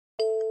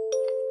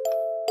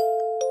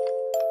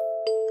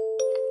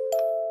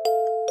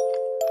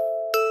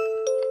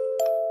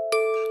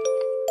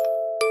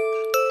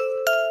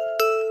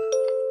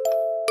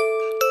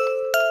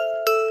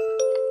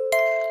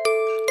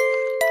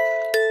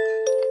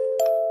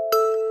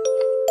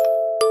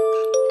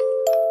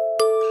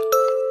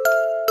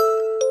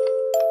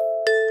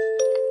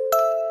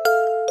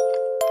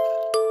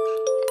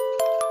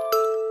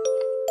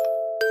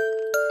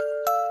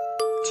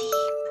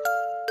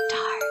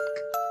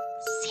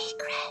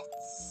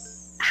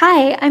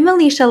Hi, I'm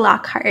Alicia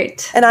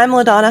Lockhart. And I'm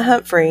LaDonna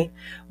Humphrey.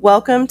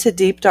 Welcome to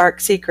Deep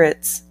Dark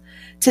Secrets.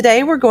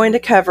 Today we're going to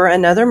cover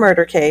another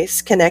murder case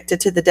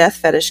connected to the death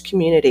fetish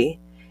community.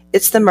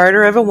 It's the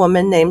murder of a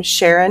woman named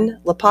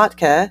Sharon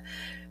Lopatka,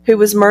 who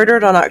was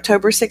murdered on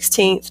October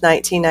 16,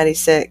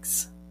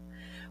 1996.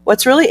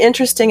 What's really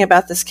interesting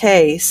about this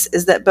case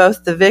is that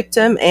both the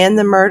victim and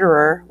the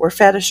murderer were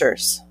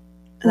fetishers.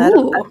 And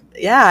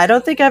I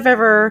don't think I've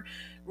ever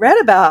read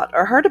about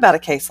or heard about a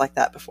case like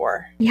that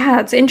before.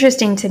 Yeah, it's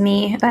interesting to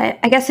me, but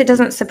I guess it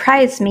doesn't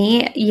surprise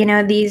me. You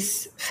know,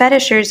 these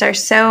fetishers they're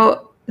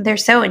so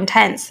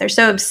intense. They're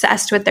so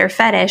obsessed with their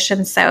fetish.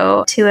 And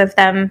so two of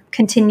them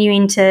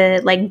continuing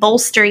to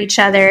bolster each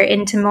other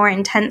into more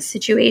intense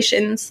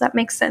situations. That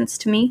makes sense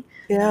to me.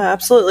 Yeah,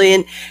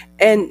 absolutely.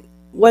 And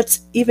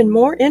what's even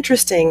more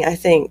interesting, I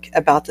think,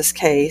 about this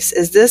case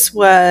is this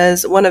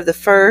was one of the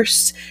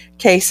first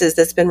cases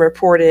that's been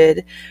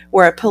reported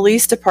where a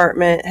police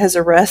department has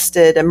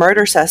arrested a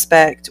murder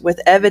suspect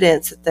with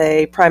evidence that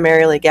they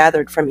primarily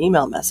gathered from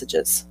email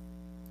messages.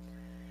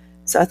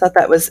 So I thought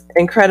that was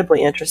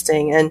incredibly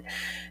interesting. And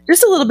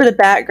just a little bit of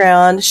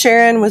background,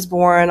 Sharon was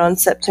born on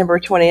September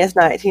 20th,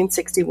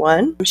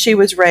 1961. She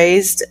was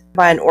raised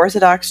by an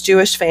Orthodox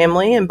Jewish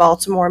family in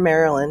Baltimore,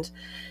 Maryland.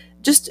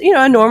 Just,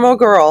 a normal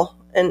girl.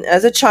 And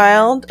as a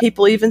child,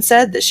 people even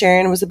said that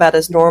Sharon was about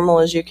as normal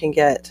as you can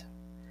get.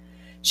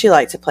 She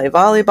liked to play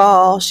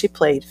volleyball. She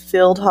played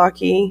field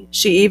hockey.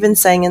 She even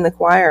sang in the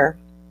choir.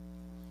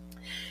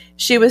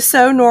 She was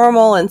so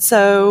normal and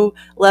so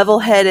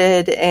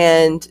level-headed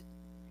and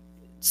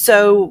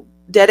so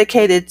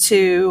dedicated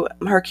to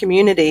her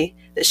community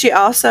that she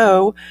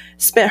also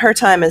spent her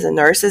time as a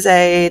nurse's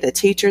aide, a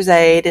teacher's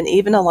aide, and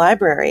even a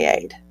library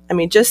aide. I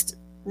mean, just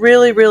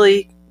really,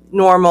 really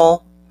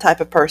normal type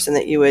of person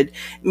that you would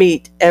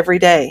meet every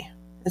day.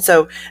 And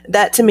so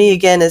that to me,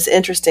 again, is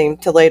interesting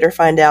to later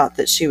find out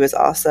that she was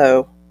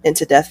also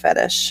into death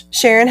fetish.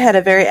 Sharon had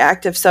a very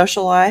active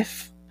social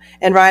life.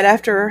 And right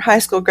after high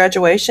school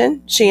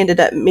graduation, she ended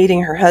up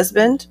meeting her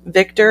husband,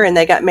 Victor, and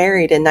they got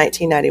married in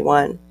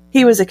 1991.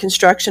 He was a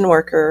construction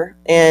worker,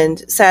 and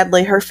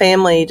sadly, her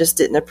family just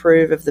didn't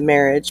approve of the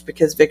marriage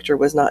because Victor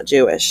was not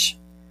Jewish.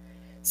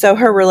 So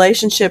her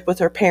relationship with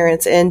her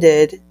parents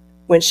ended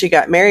when she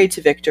got married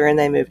to Victor and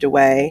they moved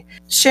away.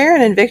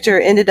 Sharon and Victor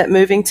ended up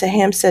moving to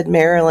Hampstead,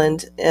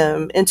 Maryland,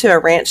 into a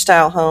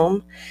ranch-style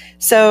home.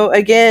 So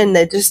again,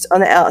 they just,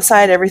 on the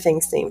outside,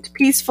 everything seemed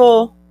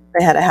peaceful.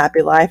 They had a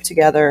happy life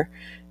together.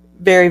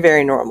 Very,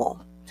 very normal.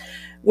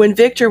 When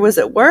Victor was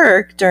at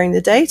work during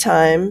the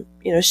daytime,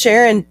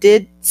 Sharon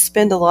did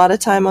spend a lot of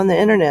time on the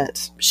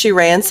internet. She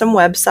ran some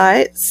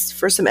websites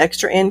for some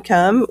extra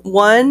income.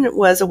 One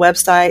was a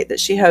website that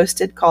she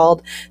hosted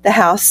called The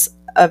House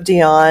of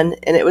Dion,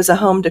 and it was a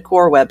home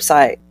decor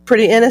website.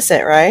 Pretty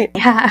innocent, right?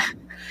 Yeah.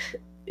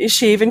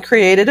 She even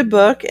created a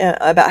book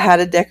about how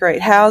to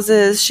decorate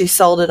houses. She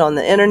sold it on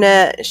the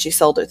internet. She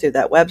sold it through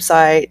that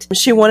website.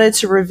 She wanted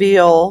to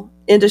reveal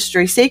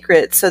industry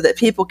secrets so that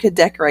people could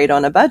decorate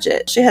on a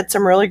budget. She had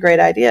some really great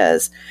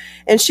ideas.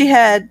 And she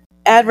had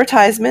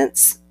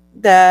advertisements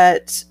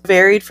that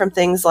varied from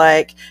things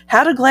like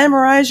how to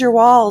glamorize your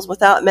walls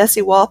without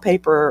messy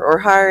wallpaper or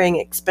hiring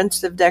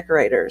expensive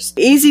decorators,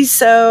 easy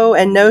sew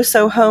and no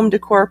sew home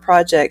decor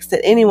projects that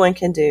anyone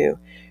can do,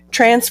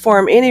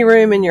 transform any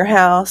room in your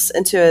house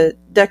into a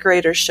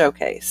decorator's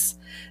showcase.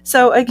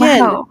 So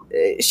again, wow.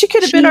 She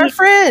could have been our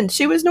friend.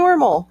 She was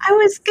normal. I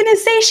was going to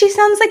say she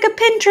sounds like a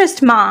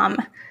Pinterest mom.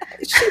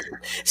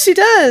 She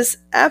does.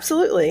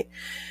 Absolutely.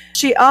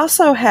 She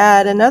also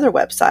had another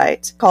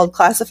website called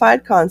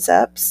Classified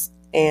Concepts,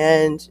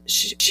 and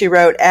she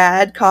wrote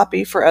ad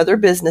copy for other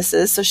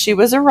businesses. So she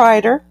was a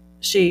writer.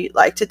 She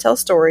liked to tell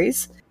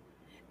stories.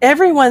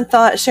 Everyone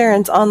thought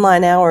Sharon's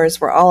online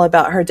hours were all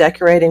about her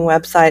decorating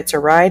websites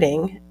or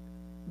writing,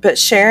 but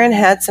Sharon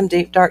had some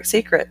deep, dark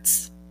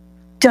secrets.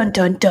 Dun,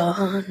 dun,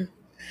 dun.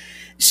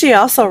 She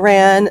also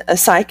ran a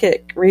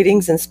psychic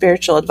readings and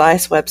spiritual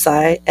advice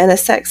website and a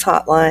sex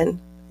hotline,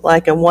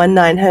 like a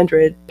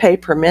 1-900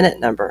 pay-per-minute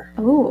number.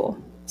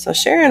 Ooh. So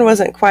Sharon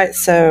wasn't quite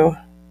so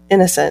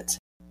innocent.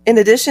 In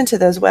addition to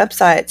those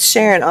websites,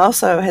 Sharon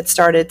also had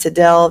started to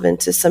delve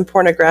into some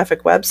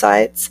pornographic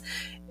websites,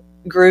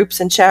 groups,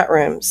 and chat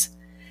rooms.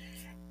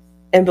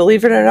 And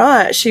believe it or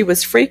not, she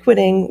was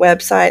frequenting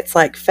websites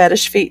like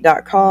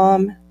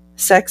fetishfeet.com,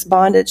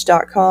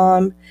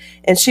 sexbondage.com,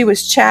 and she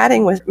was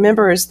chatting with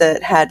members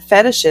that had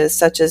fetishes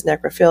such as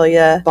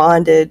necrophilia,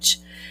 bondage,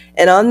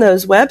 and on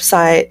those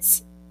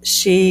websites,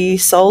 she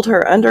sold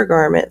her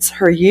undergarments,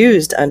 her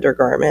used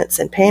undergarments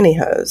and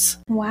pantyhose.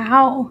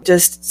 Wow.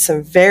 Just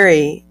some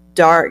very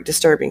dark,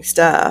 disturbing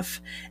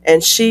stuff.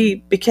 And she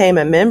became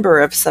a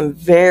member of some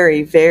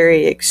very,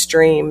 very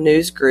extreme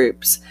news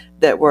groups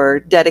that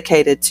were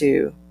dedicated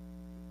to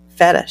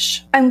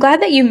fetish. I'm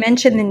glad that you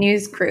mentioned the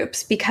news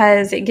groups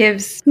because it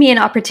gives me an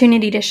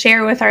opportunity to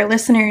share with our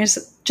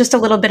listeners just a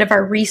little bit of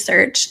our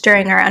research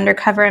during our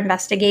undercover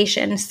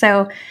investigation.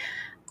 So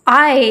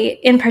I,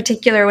 in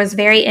particular, was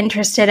very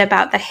interested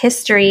about the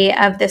history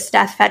of this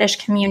death fetish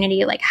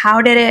community. Like,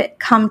 how did it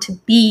come to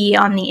be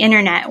on the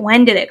internet?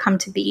 When did it come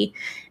to be?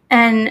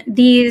 And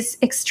these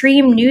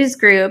extreme news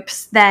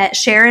groups that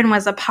Sharon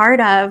was a part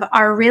of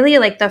are really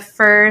like the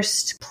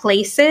first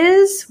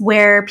places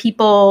where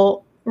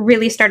people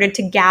really started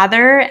to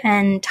gather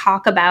and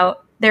talk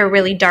about their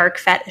really dark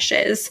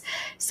fetishes.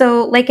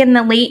 So like in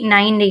the late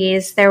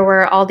 90s, there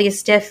were all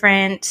these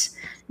different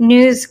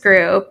news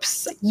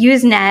groups.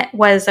 Usenet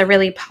was a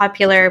really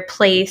popular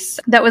place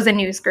that was a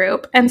news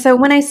group. And so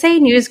when I say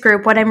news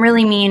group, what I'm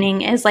really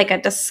meaning is like a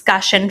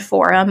discussion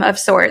forum of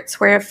sorts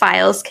where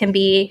files can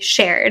be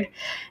shared.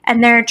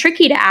 And they're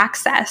tricky to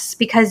access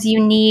because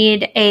you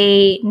need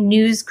a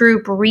news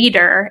group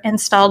reader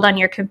installed on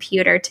your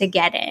computer to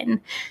get in.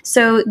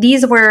 So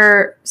these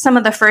were some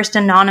of the first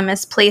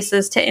anonymous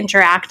places to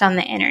interact on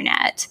the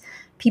internet.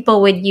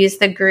 People would use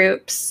the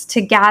groups to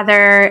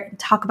gather,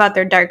 talk about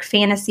their dark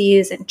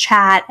fantasies and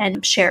chat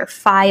and share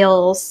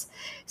files.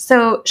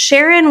 So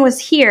Sharon was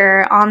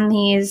here on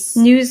these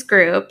news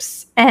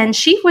groups and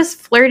she was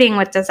flirting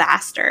with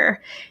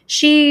disaster.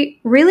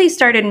 She really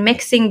started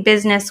mixing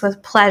business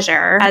with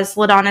pleasure. As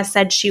LaDonna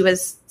said, she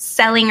was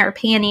selling her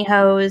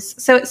pantyhose.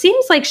 So it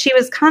seems like she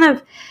was kind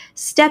of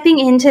stepping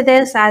into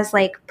this as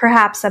like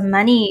perhaps a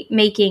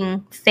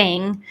money-making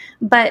thing,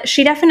 but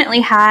she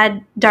definitely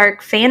had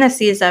dark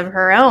fantasies of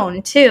her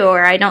own too,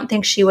 or I don't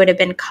think she would have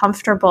been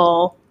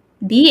comfortable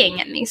being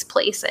in these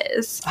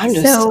places.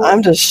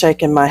 I'm just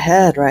shaking my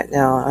head right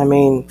now. I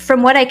mean,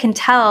 from what I can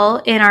tell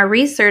in our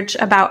research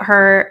about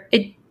her,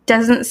 it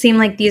doesn't seem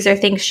like these are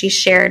things she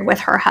shared with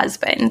her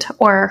husband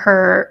or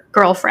her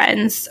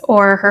girlfriends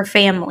or her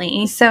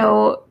family.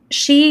 So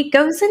she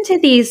goes into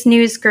these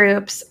news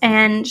groups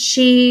and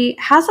she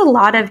has a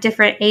lot of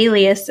different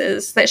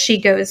aliases that she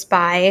goes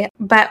by,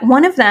 but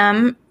one of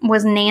them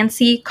was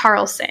Nancy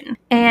Carlson.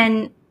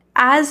 And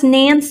as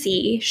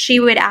Nancy, she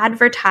would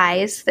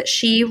advertise that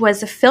she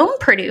was a film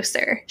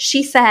producer.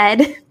 She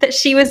said that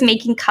she was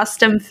making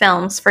custom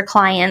films for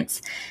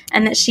clients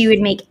and that she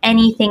would make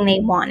anything they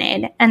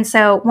wanted. And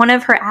so one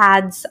of her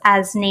ads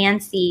as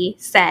Nancy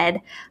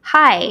said,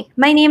 "Hi,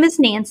 my name is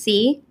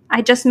Nancy.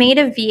 I just made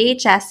a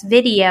VHS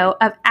video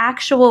of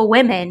actual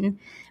women,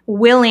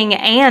 willing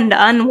and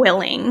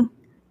unwilling,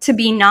 to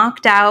be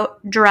knocked out,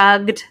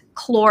 drugged,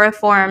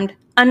 chloroformed,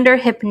 under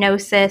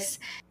hypnosis,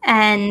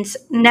 and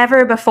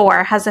never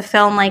before has a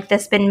film like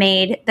this been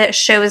made that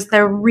shows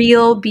the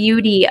real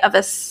beauty of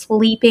a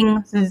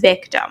sleeping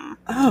victim."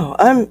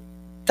 Oh,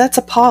 that's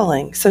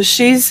appalling. So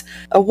she's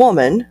a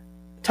woman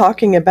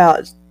talking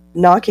about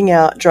knocking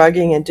out,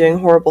 drugging, and doing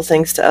horrible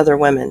things to other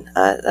women.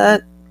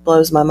 That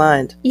blows my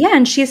mind. Yeah,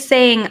 and she's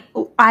saying,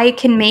 I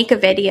can make a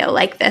video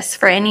like this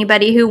for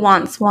anybody who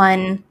wants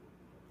one.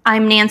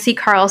 I'm Nancy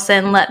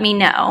Carlson, let me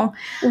know.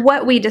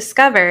 What we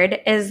discovered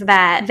is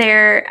that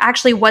there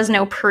actually was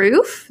no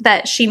proof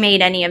that she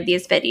made any of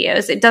these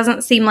videos. It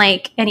doesn't seem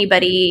like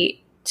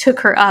anybody took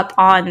her up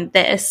on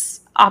this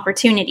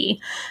opportunity,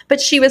 but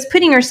she was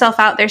putting herself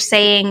out there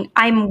saying,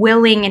 I'm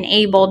willing and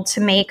able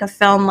to make a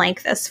film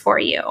like this for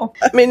you.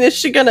 I mean, is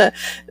she going to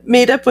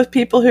meet up with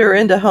people who are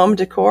into home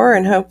decor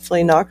and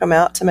hopefully knock them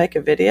out to make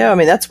a video? I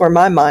mean, that's where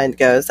my mind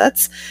goes.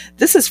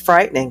 This is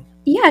frightening.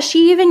 Yeah,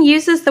 she even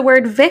uses the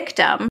word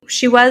victim.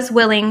 She was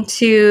willing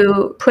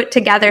to put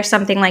together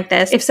something like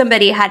this if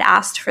somebody had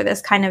asked for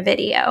this kind of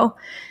video.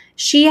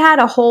 She had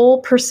a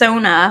whole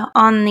persona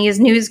on these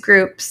news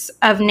groups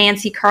of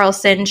Nancy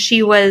Carlson.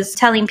 She was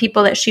telling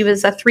people that she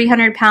was a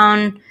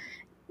 300-pound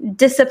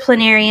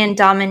disciplinarian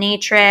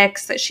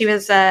dominatrix, that she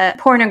was a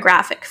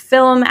pornographic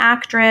film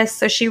actress.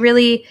 So she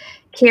really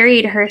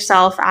carried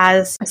herself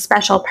as a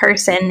special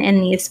person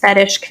in these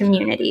fetish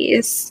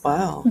communities.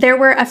 Wow. There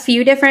were a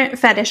few different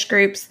fetish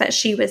groups that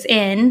she was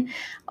in.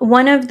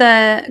 One of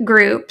the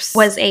groups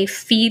was a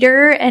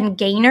feeder and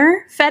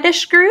gainer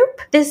fetish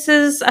group. This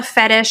is a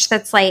fetish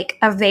that's like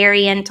a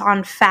variant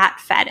on fat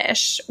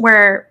fetish,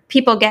 where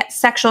people get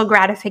sexual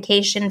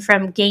gratification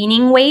from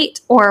gaining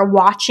weight or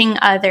watching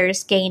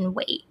others gain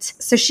weight.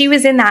 So she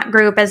was in that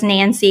group as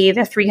Nancy,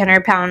 the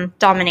 300-pound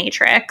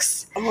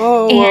dominatrix.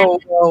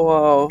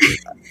 Whoa.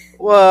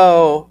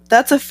 Whoa,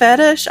 that's a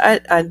fetish?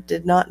 I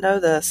did not know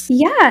this.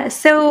 Yeah,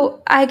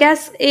 so I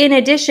guess in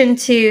addition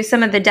to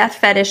some of the death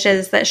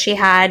fetishes that she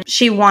had,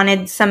 she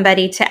wanted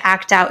somebody to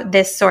act out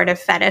this sort of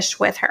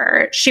fetish with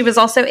her. She was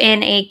also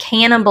in a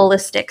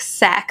cannibalistic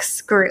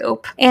sex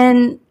group.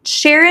 And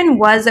Sharon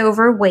was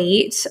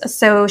overweight,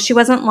 so she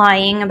wasn't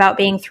lying about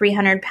being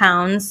 300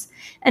 pounds.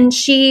 And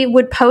she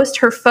would post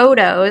her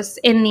photos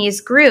in these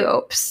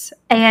groups.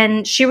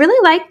 And she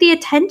really liked the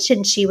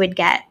attention she would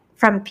get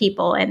from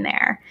people in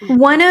there.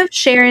 One of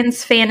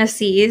Sharon's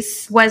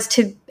fantasies was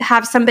to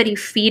have somebody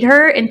feed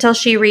her until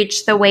she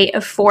reached the weight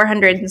of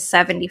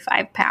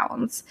 475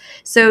 pounds.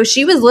 So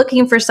she was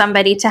looking for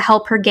somebody to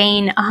help her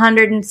gain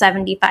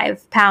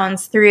 175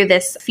 pounds through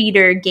this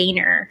feeder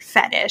gainer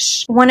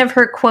fetish. One of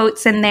her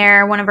quotes in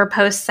there, one of her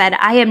posts said,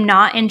 "I am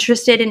not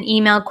interested in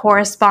email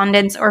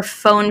correspondence or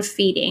phone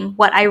feeding.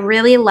 What I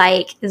really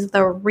like is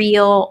the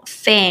real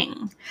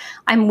thing.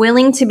 I'm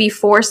willing to be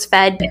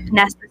force-fed if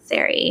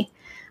necessary.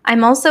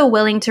 I'm also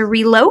willing to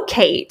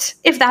relocate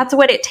if that's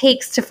what it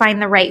takes to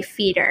find the right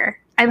feeder.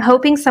 I'm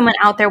hoping someone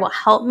out there will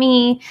help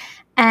me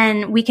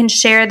and we can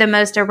share the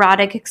most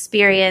erotic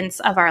experience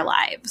of our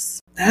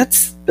lives."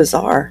 That's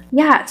bizarre.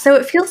 Yeah, so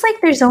it feels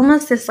like there's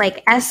almost this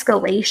like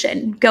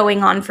escalation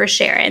going on for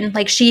Sharon.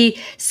 Like she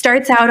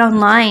starts out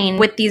online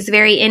with these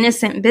very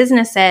innocent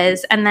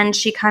businesses, and then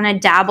she kind of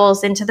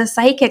dabbles into the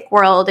psychic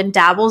world and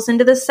dabbles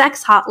into the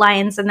sex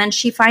hotlines, and then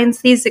she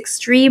finds these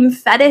extreme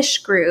fetish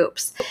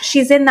groups.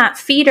 She's in that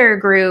feeder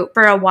group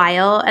for a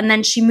while, and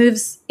then she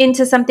moves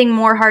into something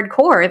more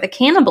hardcore, the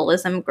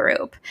cannibalism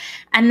group.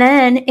 And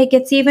then it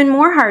gets even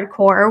more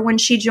hardcore when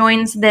she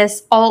joins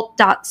this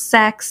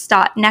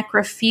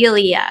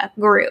alt.sex.necrophilia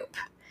group.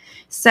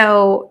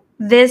 So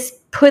this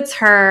puts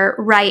her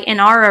right in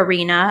our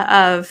arena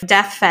of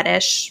death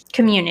fetish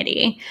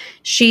community.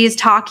 She's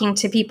talking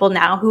to people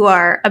now who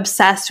are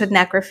obsessed with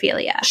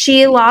necrophilia.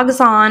 She logs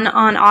on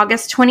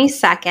August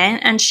 22nd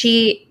and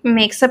she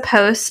makes a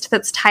post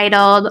that's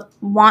titled,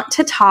 "Want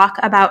to talk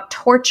about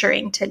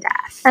torturing to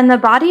death." And the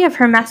body of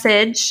her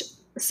message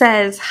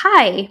says,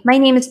 "Hi, my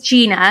name is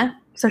Gina."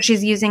 So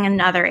she's using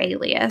another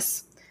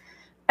alias.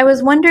 "I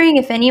was wondering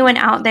if anyone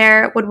out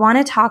there would want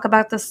to talk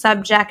about the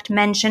subject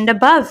mentioned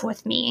above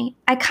with me.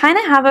 I kind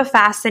of have a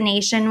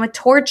fascination with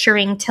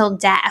torturing till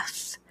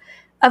death.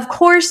 Of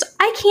course,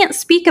 I can't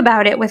speak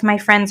about it with my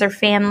friends or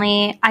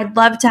family. I'd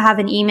love to have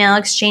an email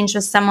exchange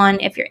with someone.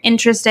 If you're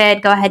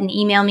interested, go ahead and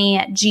email me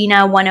at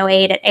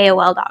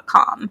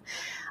gina108@aol.com.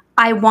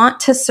 I want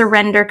to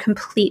surrender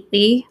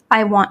completely.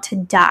 I want to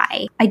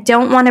die. I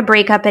don't want to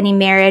break up any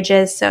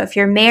marriages, so if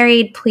you're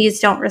married, please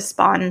don't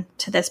respond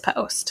to this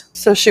post."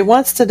 So she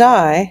wants to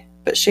die,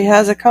 but she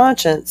has a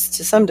conscience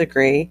to some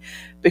degree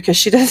because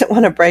she doesn't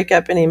want to break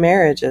up any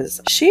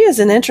marriages. She is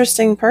an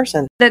interesting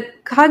person. The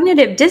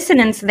cognitive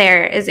dissonance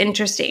there is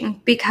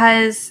interesting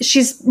because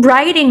she's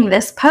writing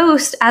this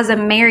post as a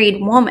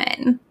married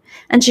woman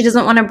and she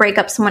doesn't want to break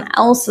up someone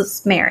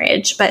else's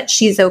marriage, but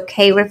she's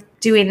okay with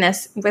doing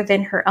this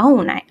within her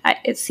own,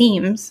 it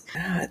seems.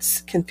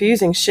 It's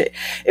confusing.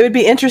 It would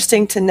be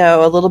interesting to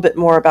know a little bit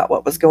more about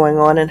what was going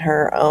on in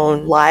her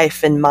own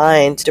life and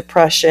mind,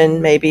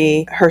 depression,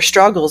 maybe her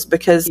struggles,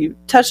 because you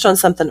touched on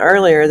something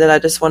earlier that I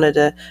just wanted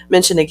to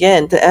mention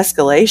again, the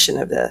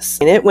escalation of this.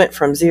 And it went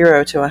from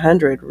 0 to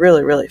 100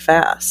 really, really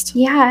fast.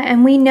 Yeah,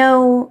 and we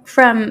know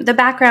from the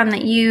background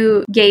that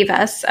you gave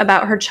us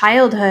about her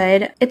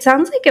childhood, it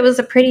sounds like it was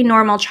a pretty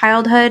normal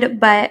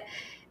childhood, but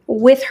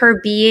with her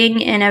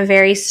being in a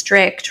very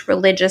strict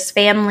religious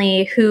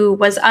family who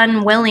was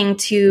unwilling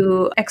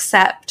to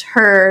accept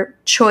her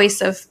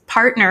choice of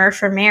partner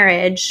for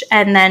marriage,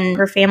 and then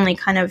her family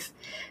kind of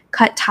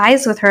cut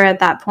ties with her at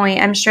that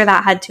point, I'm sure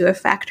that had to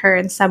affect her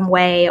in some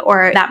way,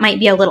 or that might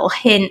be a little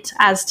hint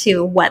as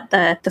to what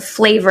the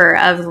flavor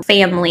of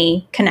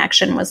family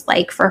connection was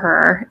like for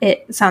her.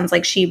 It sounds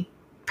like she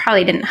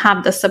probably didn't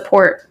have the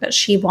support that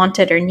she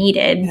wanted or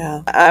needed.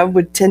 Yeah, I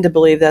would tend to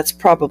believe that's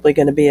probably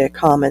going to be a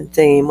common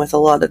theme with a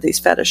lot of these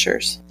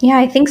fetishers. Yeah,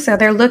 I think so.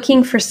 They're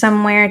looking for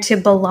somewhere to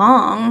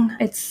belong.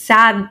 It's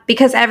sad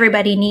because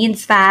everybody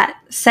needs that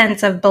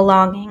sense of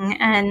belonging,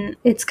 and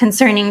it's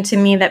concerning to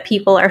me that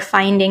people are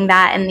finding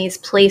that in these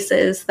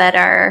places that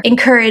are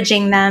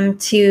encouraging them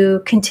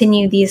to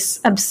continue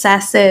these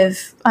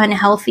obsessive,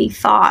 unhealthy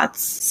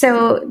thoughts.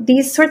 So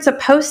these sorts of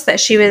posts that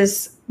she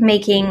was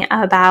making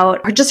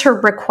about just her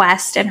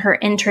request and her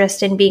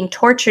interest in being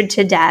tortured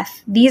to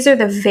death, these are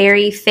the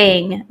very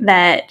thing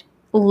that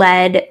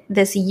led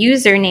this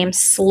user named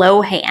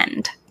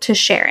SlowHand to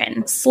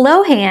Sharon.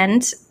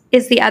 SlowHand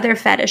is the other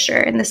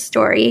fetisher in the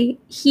story.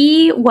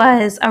 He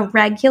was a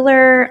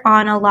regular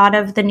on a lot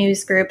of the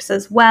news groups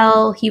as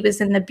well. He was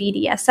in the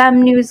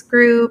BDSM news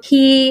group.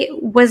 He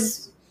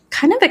was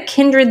kind of a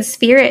kindred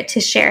spirit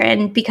to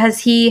Sharon because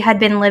he had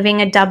been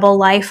living a double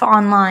life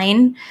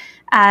online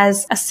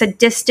as a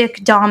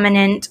sadistic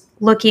dominant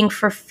looking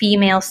for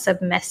female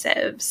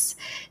submissives.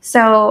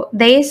 So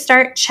they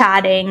start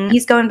chatting.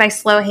 He's going by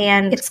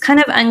SlowHand. It's kind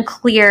of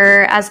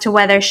unclear as to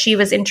whether she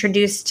was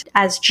introduced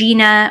as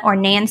Gina or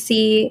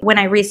Nancy. When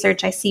I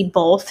research, I see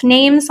both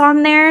names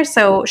on there.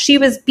 So she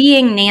was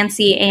being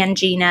Nancy and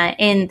Gina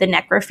in the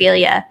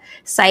necrophilia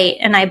site,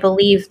 and I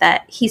believe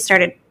that he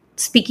started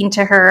speaking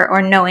to her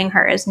or knowing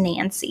her as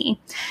Nancy.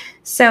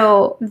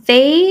 So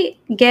they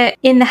get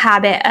in the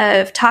habit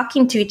of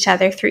talking to each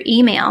other through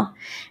email.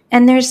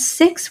 And there's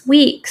 6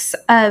 weeks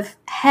of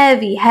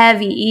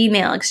heavy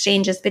email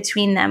exchanges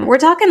between them. We're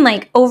talking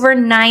like over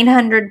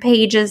 900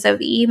 pages of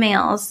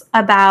emails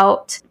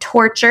about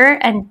torture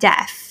and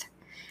death.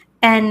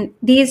 And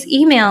these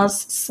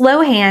emails,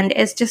 SlowHand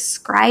is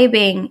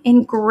describing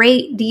in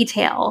great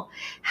detail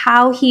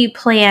how he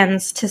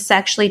plans to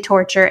sexually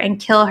torture and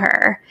kill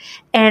her.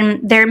 And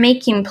they're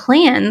making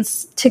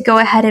plans to go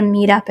ahead and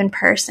meet up in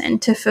person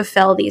to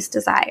fulfill these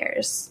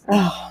desires.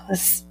 Oh,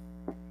 it's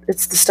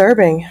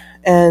disturbing.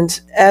 And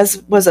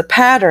as was a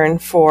pattern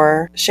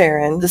for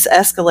Sharon, this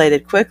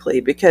escalated quickly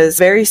because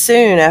very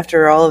soon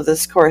after all of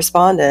this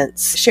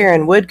correspondence,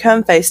 Sharon would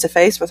come face to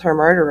face with her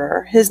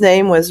murderer. His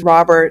name was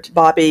Robert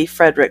Bobby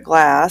Frederick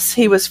Glass.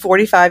 He was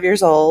 45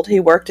 years old. He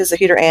worked as a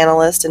computer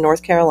analyst in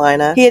North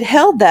Carolina. He had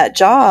held that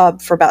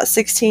job for about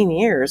 16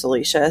 years,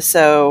 Alicia,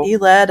 so he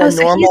led a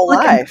normal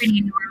life.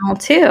 Pretty normal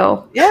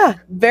too. Yeah,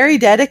 very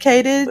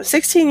dedicated.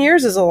 16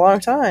 years is a long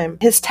time.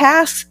 His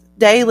tasks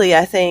daily,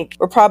 I think,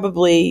 were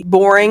probably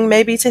boring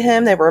maybe to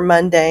him. They were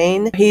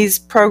mundane. He's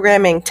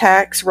programming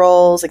tax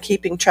rolls and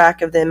keeping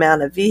track of the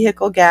amount of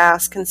vehicle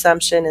gas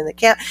consumption in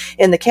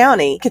the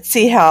county. Could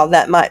see how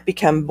that might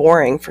become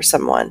boring for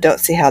someone.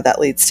 Don't see how that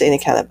leads to any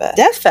kind of a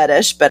death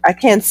fetish, but I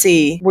can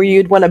see where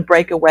you'd want to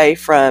break away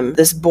from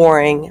this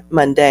boring,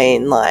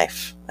 mundane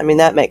life. I mean,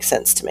 that makes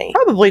sense to me.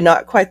 Probably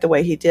not quite the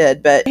way he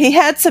did, but he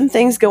had some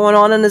things going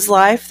on in his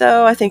life,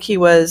 though. I think he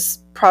was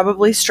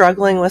probably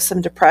struggling with some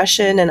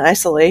depression and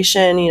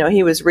isolation. You know,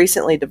 he was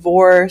recently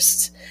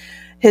divorced.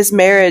 His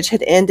marriage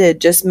had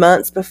ended just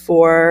months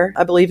before,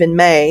 I believe in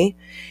May,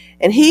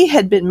 and he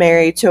had been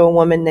married to a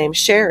woman named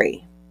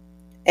Sherry.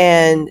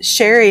 And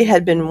Sherry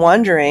had been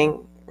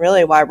wondering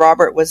really why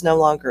Robert was no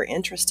longer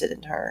interested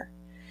in her.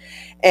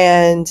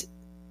 And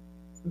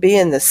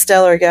being the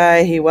stellar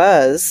guy he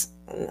was,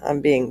 I'm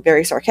being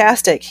very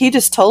sarcastic, he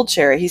just told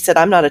Sherry, he said,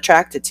 "I'm not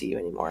attracted to you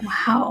anymore."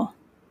 Wow.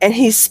 And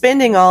he's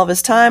spending all of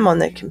his time on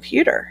the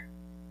computer.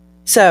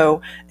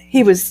 So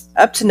he was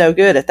up to no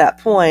good at that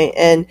point.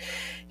 And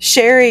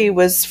Sherry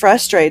was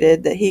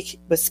frustrated that he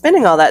was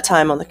spending all that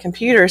time on the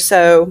computer.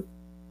 So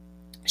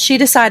she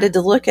decided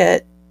to look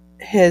at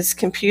his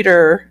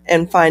computer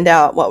and find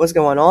out what was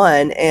going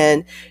on.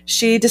 And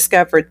she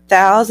discovered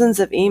thousands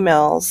of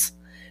emails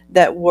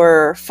that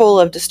were full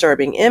of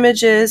disturbing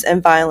images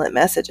and violent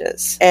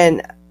messages.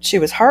 And she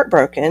was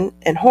heartbroken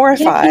and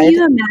horrified. Yeah, can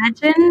you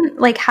imagine,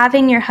 like,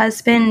 having your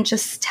husband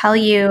just tell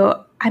you,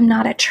 "I'm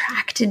not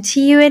attracted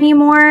to you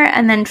anymore,"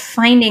 and then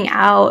finding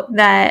out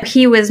that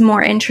he was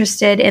more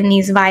interested in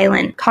these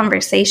violent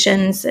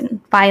conversations and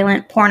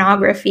violent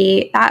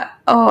pornography?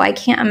 I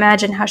can't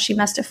imagine how she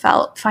must have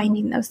felt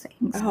finding those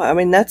things. Oh, I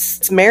mean,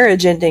 that's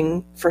marriage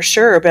ending for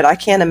sure, but I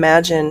can't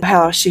imagine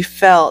how she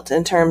felt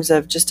in terms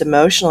of just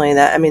emotionally.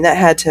 That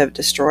had to have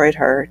destroyed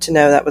her to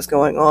know that was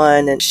going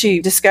on. And she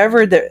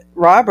discovered that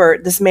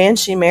Robert, this man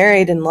she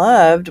married and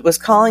loved, was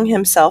calling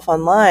himself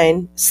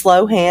online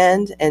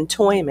SlowHand and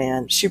Toy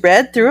Man. She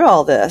read through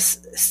all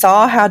this,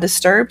 saw how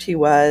disturbed he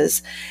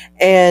was,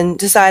 and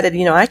decided,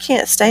 I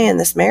can't stay in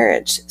this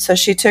marriage. So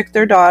she took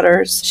their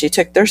daughters, she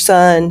took their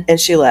son, and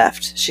she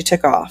left. She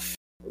took off.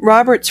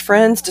 Robert's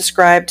friends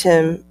described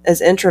him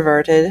as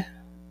introverted,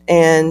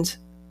 and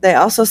they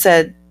also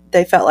said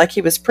they felt like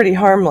he was pretty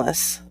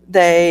harmless.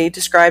 They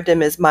described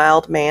him as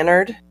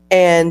mild-mannered,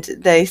 and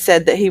they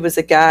said that he was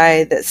a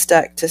guy that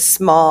stuck to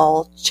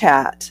small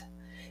chat.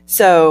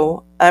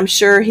 So I'm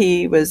sure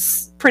he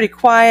was pretty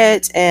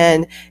quiet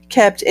and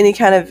kept any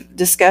kind of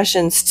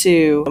discussions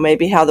to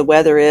maybe how the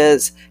weather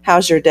is,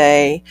 how's your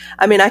day.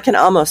 I mean, I can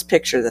almost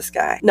picture this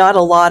guy. Not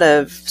a lot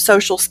of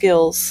social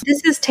skills.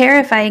 This is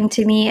terrifying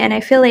to me, and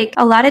I feel like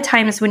a lot of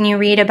times when you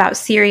read about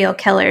serial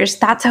killers,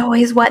 that's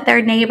always what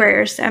their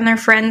neighbors and their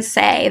friends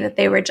say, that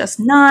they were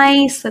just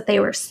nice, that they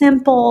were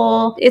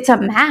simple. It's a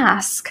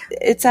mask.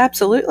 It's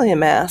absolutely a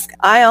mask.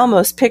 I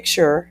almost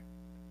picture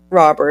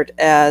Robert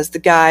as the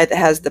guy that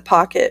has the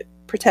pocket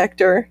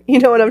protector, you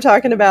know what I'm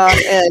talking about,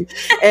 and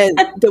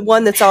the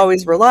one that's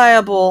always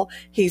reliable.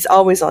 He's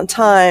always on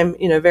time,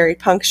 very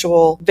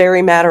punctual,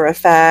 very matter of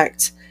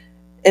fact.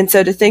 And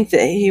so to think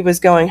that he was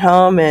going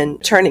home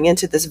and turning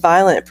into this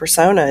violent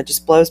persona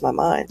just blows my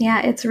mind. Yeah,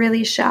 it's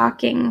really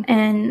shocking.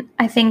 And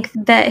I think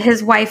that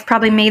his wife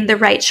probably made the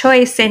right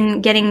choice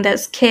in getting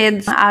those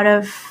kids out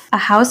of a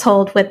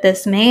household with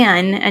this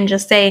man and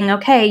just saying,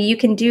 okay, you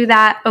can do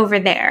that over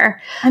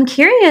there. I'm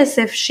curious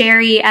if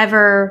Sherry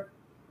ever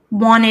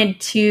wanted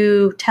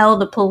to tell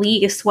the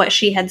police what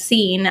she had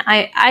seen.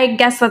 I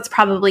guess that's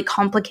probably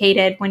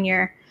complicated when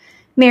you're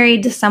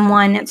married to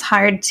someone. It's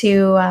hard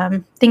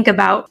to think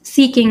about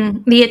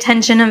seeking the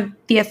attention of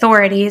the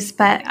authorities,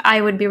 but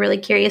I would be really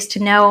curious to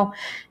know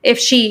if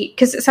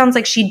because it sounds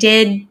like she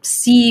did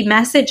see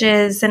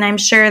messages, and I'm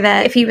sure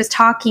that if he was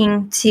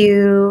talking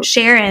to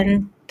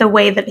Sharon the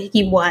way that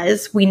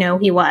we know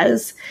he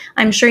was,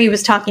 I'm sure he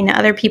was talking to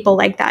other people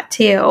like that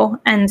too.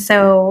 And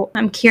so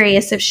I'm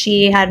curious if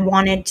she had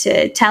wanted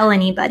to tell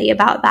anybody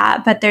about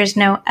that, but there's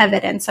no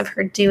evidence of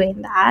her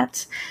doing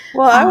that.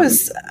 Well, I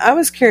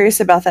was curious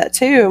about that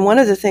too. And one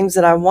of the things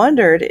that I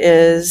wondered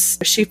is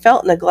she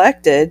felt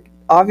neglected,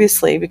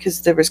 obviously,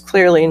 because there was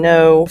clearly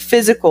no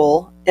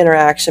physical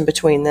interaction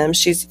between them.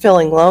 She's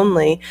feeling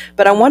lonely,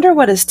 but I wonder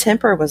what his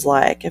temper was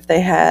like, if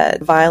they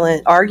had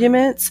violent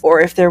arguments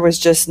or if there was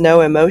just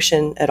no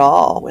emotion at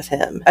all with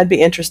him. I'd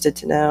be interested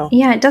to know.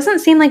 Yeah, it doesn't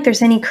seem like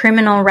there's any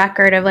criminal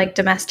record of like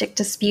domestic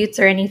disputes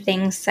or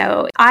anything.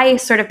 So I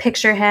sort of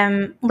picture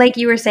him, like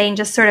you were saying,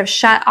 just sort of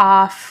shut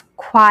off,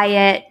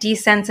 quiet,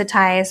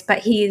 desensitized, but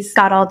he's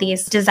got all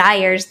these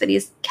desires that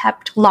he's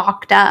kept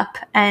locked up.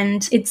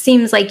 And it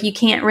seems like you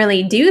can't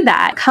really do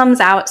that. It comes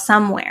out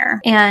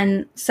somewhere.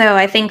 And so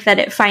I think that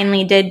it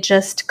finally did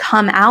just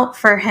come out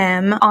for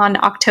him on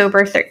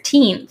October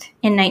 13th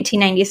in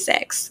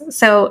 1996.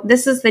 So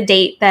this is the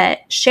date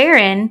that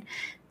Sharon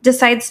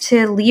decides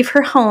to leave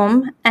her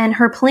home, and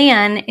her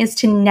plan is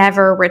to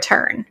never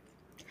return.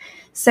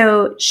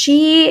 So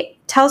she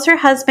tells her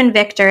husband,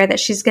 Victor, that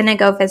she's going to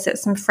go visit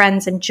some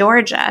friends in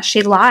Georgia.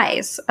 She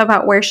lies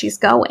about where she's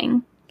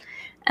going.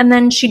 And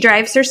then she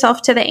drives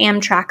herself to the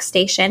Amtrak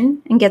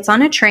station and gets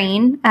on a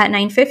train at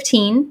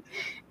 9:15,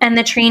 and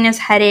the train is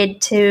headed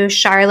to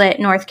Charlotte,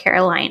 North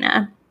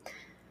Carolina.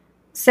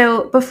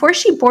 So before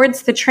she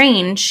boards the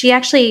train, she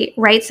actually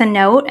writes a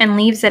note and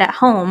leaves it at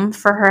home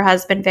for her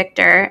husband,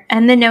 Victor.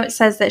 And the note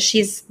says that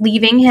she's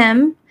leaving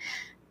him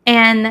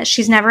and that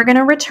she's never going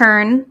to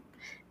return.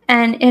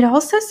 And it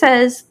also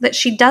says that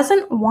she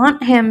doesn't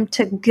want him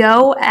to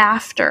go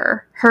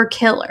after her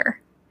killer.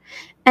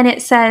 And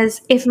it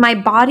says, if my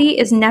body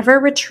is never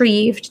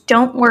retrieved,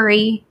 don't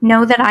worry,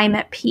 know that I'm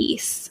at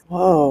peace.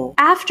 Whoa.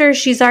 After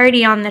she's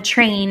already on the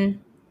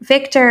train,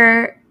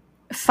 Victor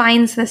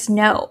finds this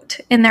note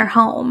in their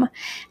home,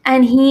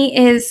 and he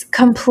is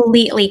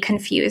completely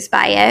confused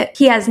by it.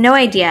 He has no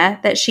idea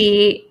that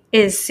she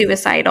is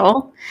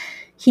suicidal.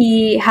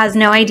 He has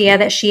no idea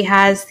that she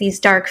has these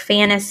dark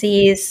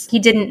fantasies. He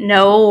didn't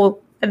know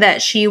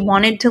that she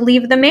wanted to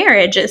leave the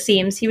marriage, it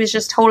seems. He was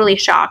just totally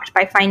shocked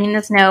by finding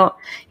this note.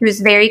 He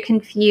was very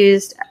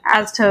confused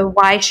as to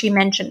why she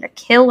mentioned a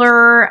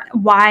killer,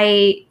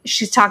 why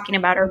she's talking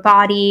about her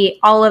body.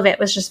 All of it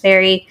was just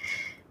very,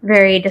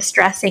 very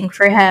distressing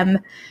for him.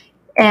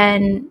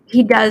 And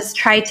he does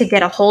try to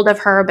get a hold of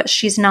her, but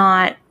she's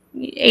not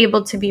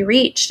able to be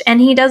reached.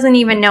 And he doesn't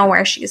even know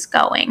where she's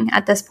going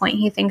at this point.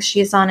 He thinks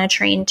she's on a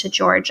train to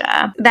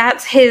Georgia.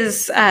 That's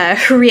his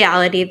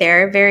reality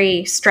there.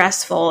 Very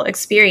stressful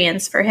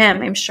experience for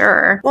him, I'm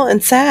sure. Well,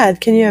 and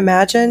sad. Can you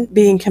imagine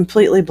being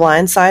completely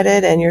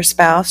blindsided and your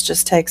spouse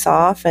just takes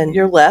off and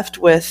you're left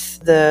with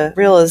the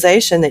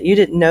realization that you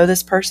didn't know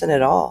this person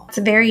at all? It's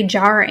very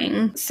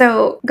jarring.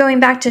 So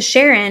going back to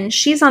Sharon,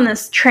 she's on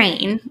this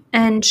train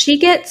and she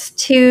gets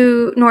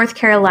to North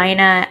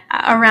Carolina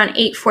around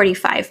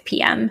 8:45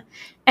 p.m.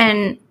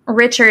 and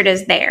Richard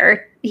is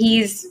there.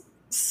 He's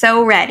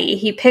so ready.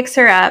 He picks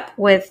her up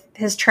with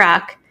his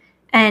truck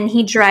and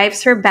he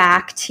drives her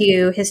back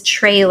to his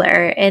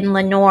trailer in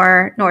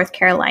Lenoir, North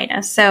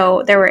Carolina.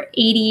 So there were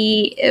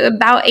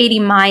about 80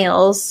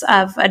 miles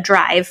of a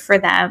drive for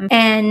them.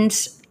 And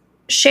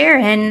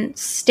Sharon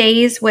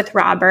stays with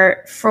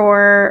Robert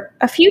for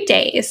a few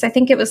days. I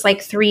think it was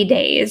like 3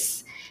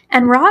 days.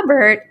 And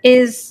Robert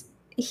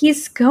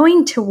he's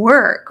going to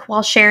work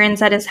while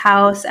Sharon's at his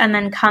house and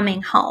then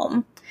coming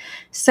home.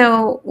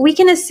 So we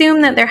can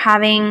assume that they're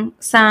having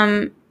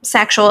some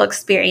sexual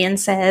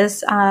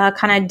experiences,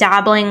 kind of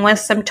dabbling with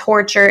some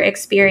torture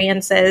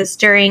experiences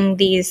during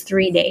these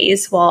 3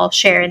 days while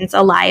Sharon's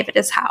alive at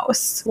his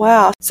house.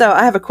 Wow. So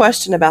I have a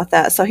question about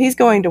that. So he's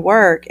going to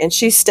work and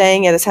she's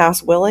staying at his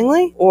house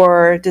willingly,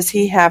 or does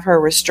he have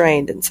her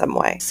restrained in some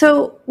way?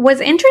 So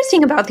what's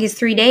interesting about these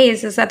 3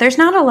 days is that there's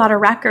not a lot of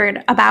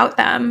record about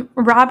them.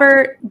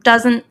 Robert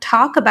doesn't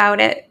talk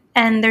about it,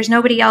 and there's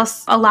nobody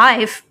else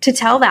alive to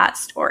tell that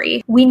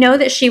story. We know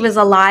that she was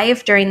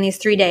alive during these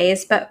 3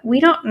 days, but we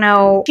don't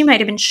know. She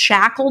might have been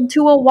shackled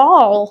to a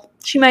wall.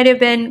 She might have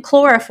been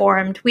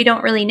chloroformed. We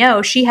don't really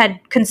know. She had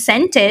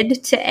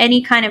consented to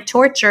any kind of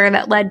torture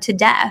that led to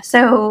death.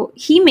 So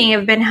he may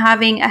have been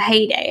having a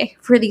heyday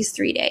for these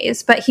 3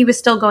 days, but he was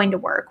still going to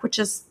work, which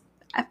is,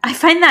 I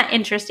find that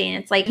interesting.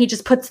 It's like he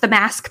just puts the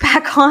mask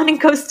back on and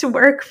goes to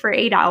work for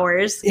 8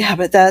 hours. Yeah,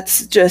 but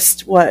that's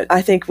just what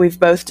I think we've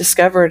both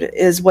discovered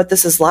is what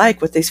this is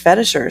like with these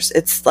fetishers.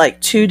 It's like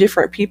two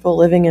different people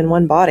living in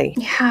one body.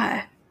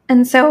 Yeah.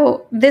 And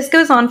so this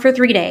goes on for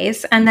 3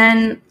 days. And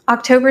then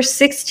October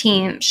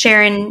 16th,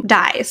 Sharon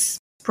dies.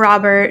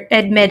 Robert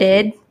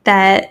admitted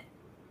that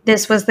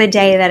this was the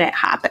day that it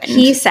happened.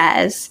 He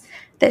says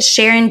that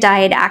Sharon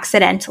died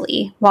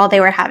accidentally while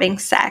they were having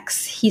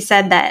sex. He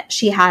said that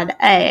she had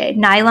a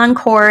nylon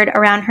cord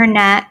around her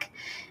neck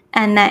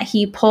and that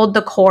he pulled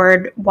the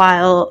cord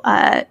while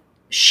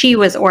she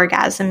was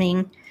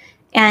orgasming.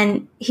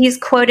 And he's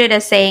quoted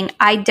as saying,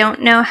 "I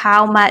don't know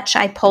how much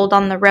I pulled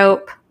on the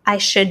rope. I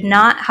should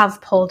not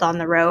have pulled on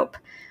the rope.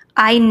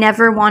 I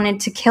never wanted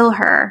to kill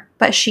her,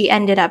 but she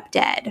ended up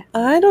dead."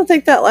 I don't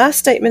think that last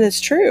statement is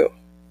true.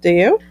 Do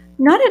you?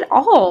 Not at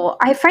all.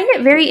 I find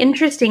it very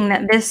interesting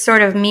that this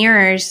sort of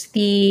mirrors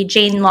the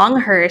Jane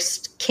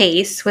Longhurst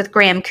case with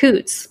Graham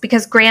Coots,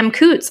 because Graham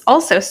Coots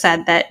also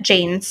said that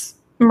Jane's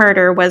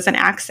murder was an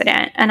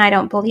accident, and I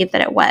don't believe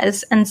that it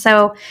was. And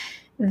so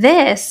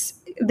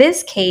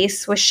This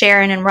case with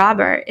Sharon and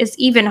Robert is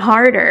even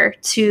harder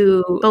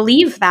to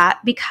believe that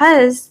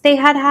because they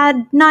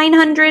had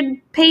 900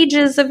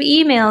 pages of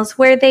emails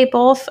where they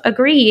both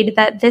agreed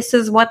that this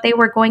is what they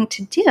were going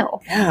to do.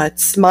 Yeah,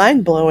 it's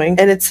mind-blowing,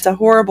 and it's a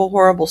horrible,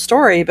 horrible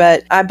story,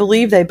 but I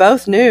believe they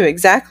both knew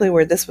exactly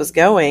where this was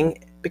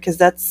going because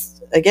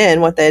that's,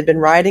 again, what they had been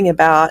writing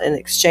about and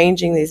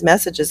exchanging these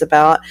messages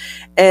about,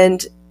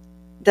 and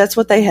that's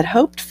what they had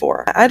hoped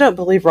for. I don't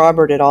believe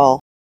Robert at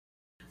all.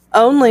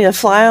 Only a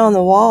fly on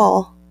the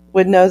wall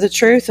would know the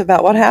truth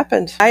about what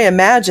happened. I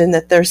imagine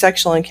that their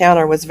sexual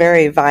encounter was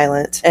very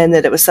violent and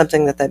that it was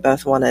something that they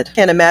both wanted.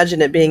 Can't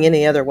imagine it being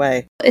any other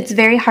way. It's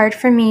very hard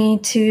for me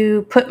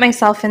to put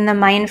myself in the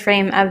mind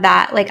frame of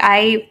that. Like,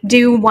 I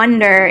do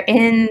wonder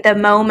in the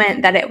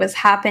moment that it was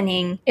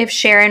happening if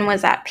Sharon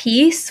was at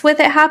peace with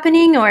it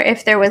happening or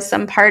if there was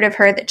some part of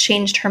her that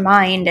changed her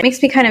mind. It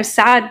makes me kind of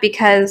sad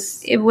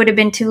because it would have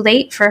been too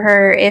late for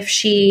her if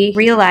she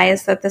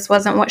realized that this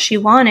wasn't what she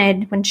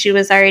wanted when she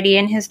was already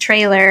in his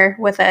trailer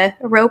with a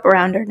rope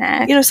around her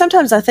neck. You know,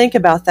 sometimes I think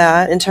about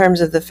that in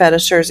terms of the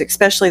fetishers,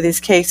 especially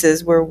these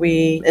cases where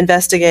we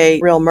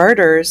investigate real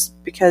murders,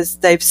 because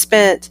they've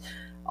spent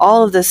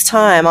all of this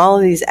time, all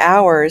of these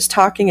hours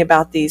talking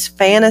about these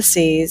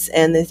fantasies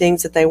and the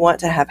things that they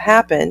want to have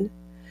happen.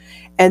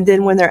 And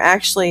then when they're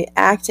actually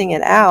acting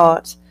it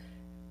out,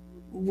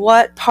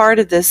 what part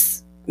of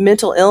this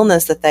mental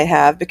illness that they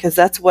have, because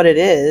that's what it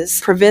is,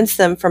 prevents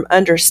them from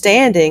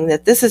understanding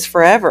that this is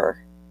forever.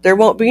 There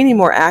won't be any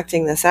more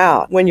acting this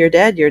out. When you're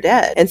dead, you're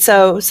dead. And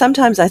so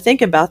sometimes I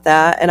think about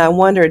that and I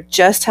wonder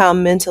just how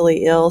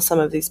mentally ill some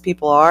of these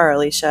people are,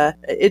 Alicia.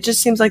 It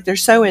just seems like they're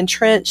so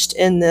entrenched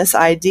in this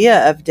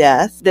idea of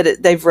death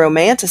that they've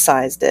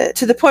romanticized it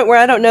to the point where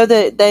I don't know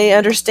that they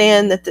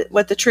understand that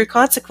what the true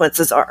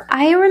consequences are.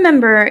 I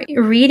remember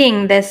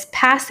reading this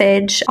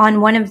passage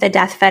on one of the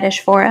death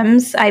fetish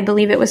forums. I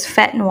believe it was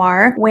Fet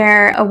Noir,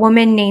 where a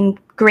woman named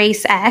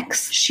Grace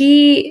X,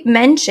 she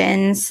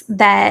mentions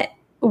that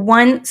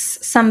once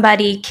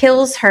somebody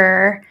kills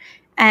her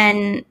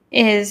and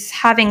is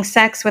having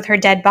sex with her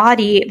dead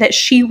body, that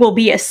she will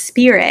be a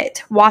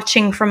spirit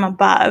watching from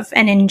above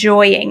and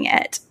enjoying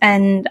it.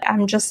 And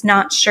I'm just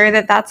not sure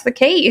that that's the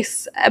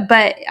case.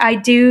 But I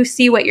do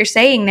see what you're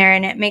saying there,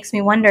 and it makes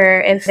me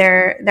wonder if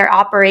they're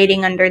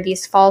operating under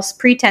these false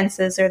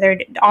pretenses or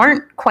they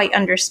aren't quite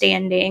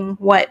understanding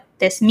what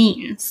this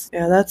means.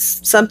 Yeah,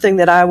 that's something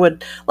that I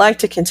would like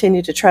to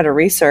continue to try to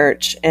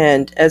research.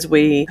 And as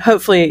we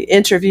hopefully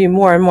interview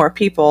more and more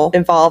people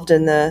involved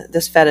in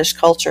this fetish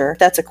culture,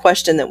 that's a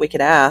question that we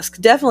could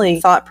ask.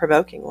 Definitely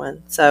thought-provoking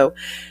one. So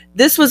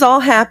this was all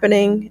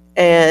happening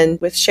and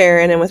with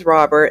Sharon and with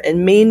Robert.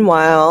 And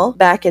meanwhile,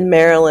 back in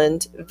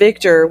Maryland,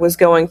 Victor was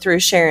going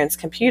through Sharon's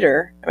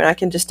computer. I mean, I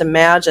can just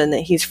imagine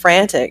that he's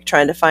frantic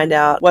trying to find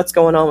out what's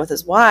going on with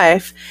his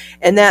wife.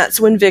 And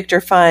that's when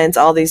Victor finds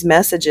all these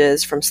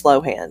messages from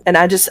SlowHand. And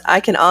I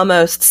can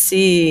almost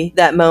see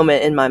that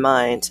moment in my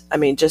mind. I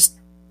mean, just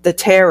the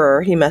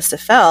terror he must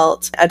have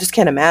felt. I just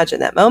can't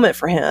imagine that moment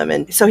for him.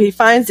 And so he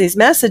finds these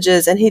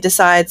messages and he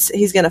decides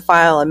he's going to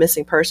file a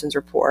missing persons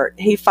report.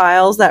 He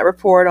files that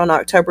report on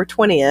October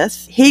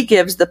 20th. He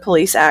gives the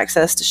police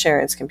access to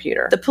Sharon's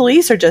computer. The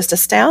police are just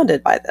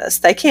astounded by this.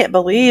 They can't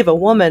believe a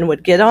woman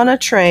would get on a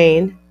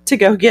train to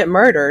go get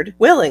murdered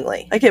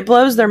willingly. Like, it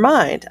blows their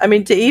mind. I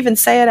mean, to even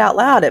say it out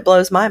loud, it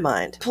blows my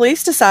mind.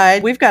 Police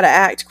decide we've got to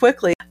act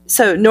quickly.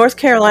 So North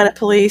Carolina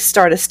police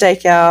start a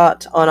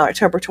stakeout on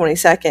October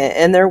 22nd,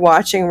 and they're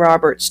watching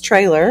Robert's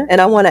trailer. And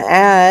I want to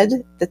add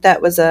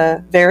that was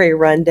a very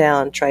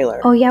rundown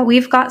trailer. Oh yeah,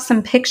 we've got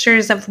some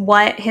pictures of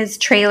what his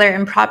trailer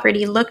and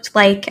property looked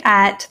like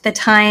at the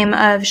time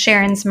of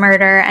Sharon's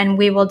murder, and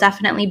we will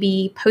definitely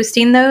be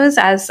posting those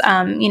as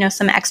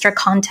some extra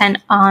content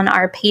on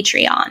our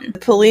Patreon. The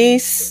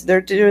police,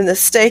 they're doing the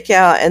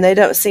stakeout and they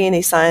don't see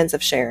any signs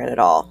of Sharon at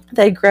all.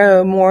 They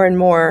grow more and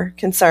more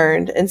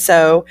concerned, and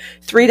so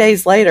 3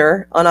 days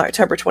later, on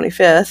October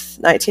 25th,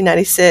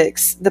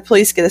 1996, the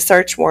police get a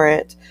search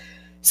warrant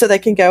so they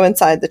can go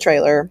inside the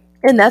trailer.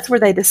 And that's where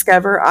they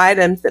discover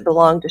items that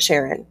belong to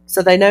Sharon.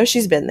 So they know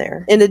she's been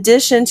there. In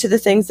addition to the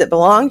things that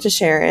belong to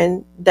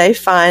Sharon, they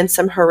find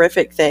some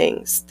horrific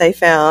things. They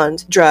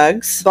found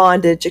drugs,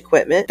 bondage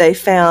equipment. They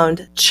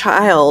found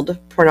child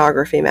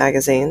pornography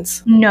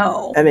magazines.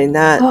 No. I mean,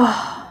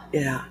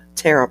 yeah.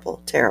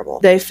 Terrible, terrible.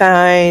 They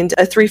find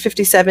a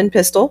 .357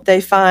 pistol.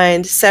 They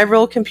find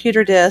several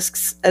computer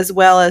disks as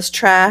well as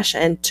trash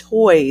and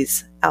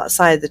toys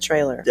outside the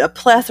trailer. A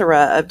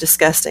plethora of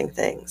disgusting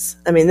things.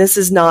 I mean, this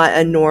is not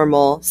a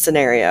normal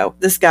scenario.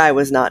 This guy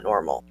was not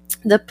normal.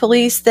 The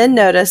police then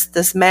noticed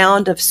this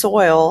mound of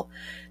soil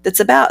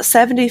that's about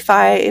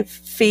 75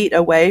 feet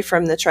away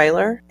from the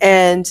trailer.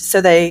 And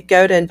so they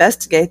go to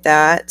investigate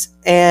that,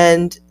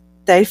 and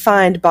they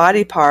find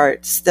body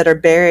parts that are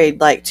buried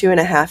like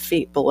 2.5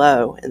 feet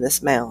below in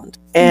this mound.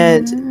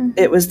 And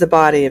it was the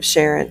body of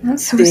Sharon.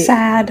 That's so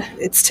sad.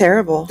 It's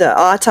terrible. The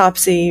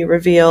autopsy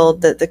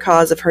revealed that the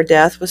cause of her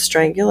death was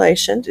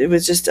strangulation. It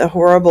was just a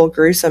horrible,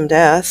 gruesome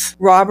death.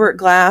 Robert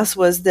Glass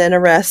was then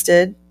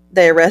arrested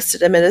They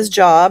arrested him at his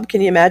job.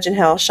 Can you imagine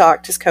how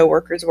shocked his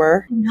coworkers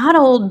were? Not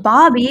old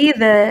Bobby,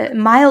 the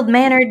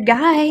mild-mannered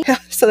guy.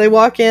 So they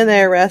walk in,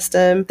 they arrest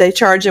him. They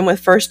charge him with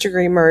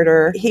first-degree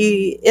murder.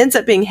 He ends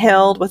up being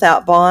held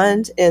without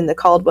bond in the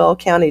Caldwell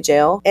County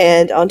Jail.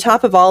 And on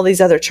top of all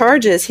these other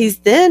charges, he's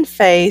then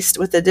faced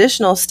with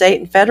additional state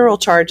and federal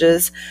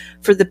charges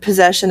for the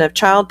possession of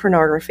child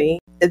pornography.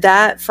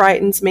 That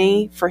frightens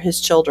me for his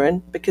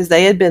children because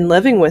they had been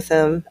living with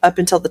him up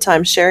until the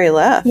time Sherry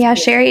left. Yeah,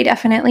 Sherry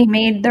definitely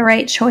made the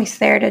right choice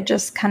there to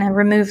just kind of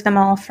remove them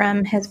all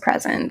from his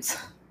presence.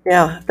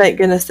 Yeah, thank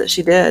goodness that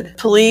she did.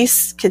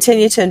 Police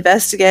continue to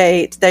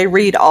investigate. They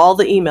read all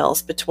the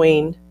emails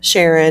between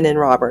Sharon and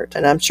Robert,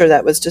 and I'm sure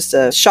that was just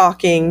a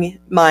shocking,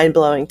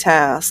 mind-blowing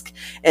task.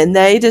 And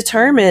they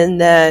determined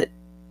that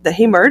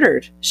he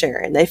murdered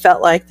Sharon. They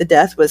felt like the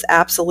death was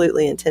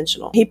absolutely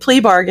intentional. He plea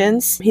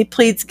bargains. He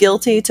pleads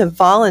guilty to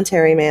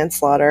voluntary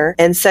manslaughter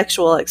and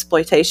sexual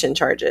exploitation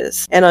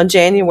charges. And on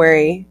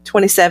January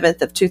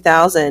 27th of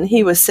 2000,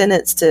 he was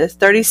sentenced to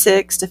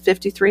 36 to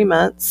 53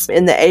 months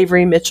in the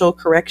Avery Mitchell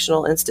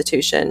Correctional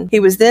Institution. He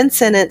was then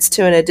sentenced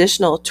to an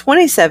additional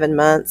 27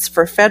 months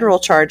for federal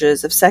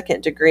charges of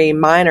second-degree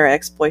minor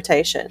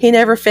exploitation. He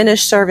never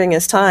finished serving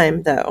his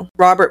time, though.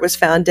 Robert was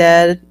found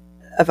dead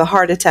of a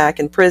heart attack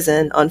in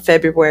prison on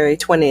February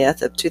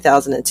 20th of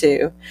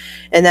 2002.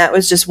 And that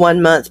was just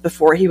 1 month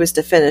before he was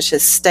to finish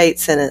his state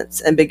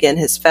sentence and begin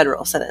his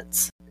federal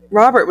sentence.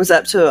 Robert was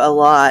up to a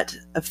lot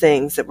of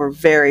things that were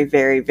very,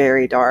 very,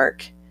 very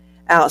dark.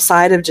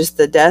 Outside of just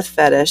the death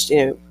fetish,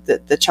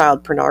 the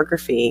child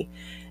pornography.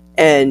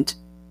 And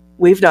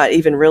we've not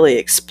even really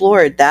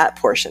explored that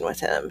portion with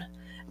him.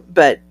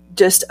 But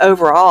just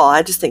overall,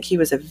 I just think he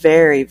was a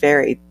very,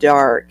 very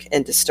dark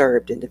and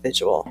disturbed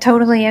individual.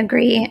 Totally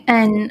agree.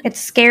 And it's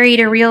scary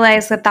to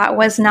realize that that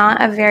was not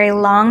a very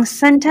long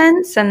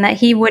sentence and that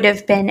he would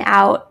have been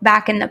out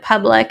back in the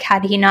public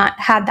had he not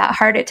had that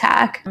heart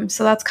attack.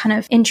 So that's kind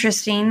of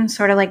interesting,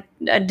 sort of like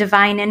a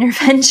divine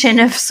intervention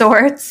of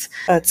sorts.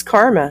 It's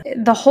karma.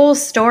 The whole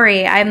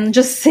story, I'm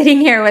just sitting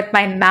here with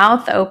my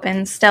mouth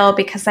open still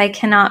because I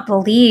cannot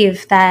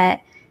believe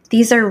that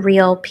these are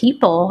real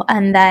people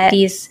and that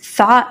these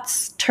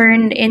thoughts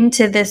turned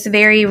into this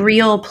very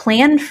real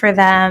plan for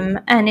them.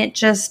 And it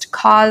just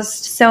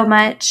caused so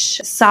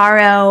much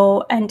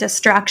sorrow and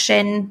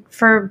destruction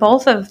for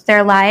both of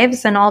their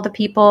lives and all the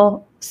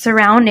people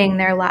surrounding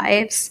their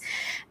lives.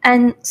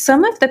 And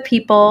some of the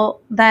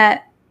people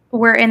that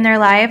were in their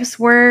lives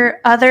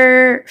were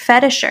other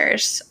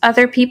fetishers,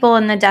 other people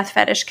in the death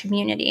fetish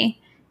community.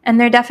 And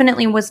there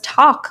definitely was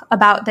talk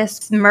about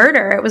this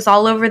murder. It was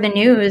all over the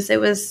news. It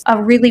was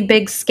a really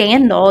big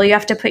scandal. You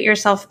have to put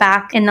yourself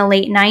back in the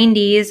late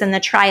 90s, and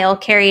the trial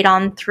carried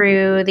on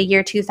through the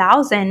year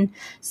 2000.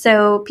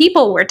 So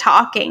people were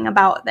talking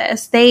about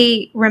this.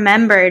 They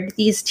remembered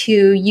these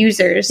two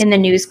users in the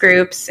news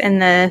groups, in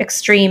the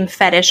extreme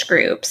fetish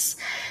groups.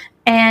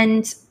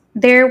 And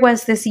there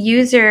was this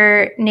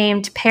user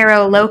named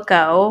Pero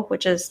Loco,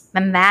 which is the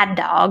mad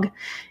dog.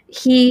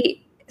 He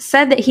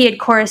said that he had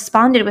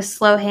corresponded with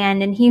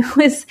SlowHand and he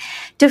was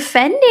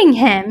defending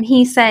him.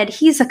 He said,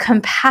 he's a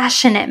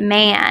compassionate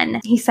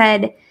man. He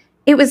said,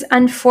 it was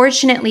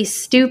unfortunately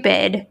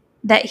stupid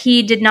that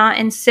he did not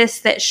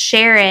insist that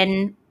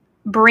Sharon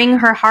bring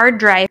her hard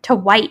drive to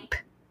wipe.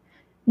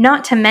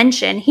 Not to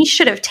mention, he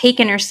should have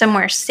taken her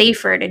somewhere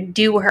safer to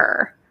do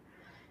her.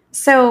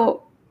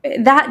 So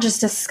that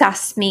just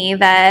disgusts me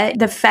that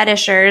the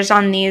fetishers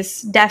on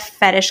these death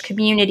fetish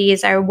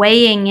communities are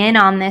weighing in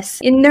on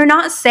this. And they're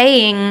not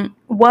saying,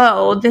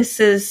 whoa, this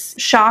is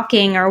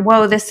shocking, or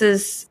whoa, this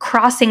is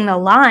crossing the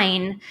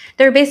line.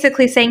 They're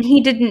basically saying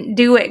he didn't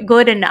do it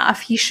good enough.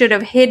 He should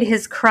have hid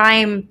his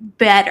crime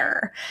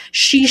better.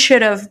 She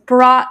should have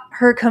brought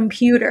her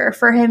computer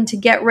for him to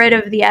get rid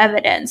of the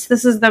evidence.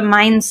 This is the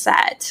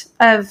mindset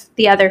of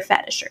the other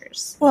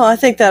fetishers. Well, I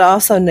think that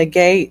also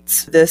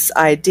negates this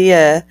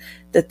idea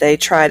that they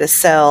try to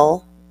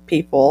sell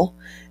people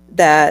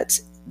that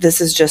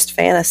this is just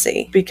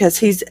fantasy, because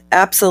he's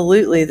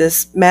absolutely,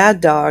 this mad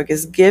dog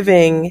is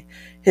giving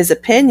his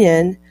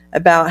opinion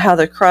about how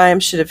the crime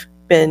should have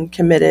been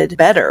committed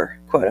better,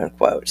 quote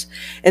unquote.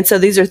 And so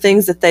these are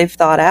things that they've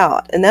thought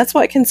out. And that's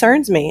what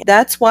concerns me.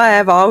 That's why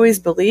I've always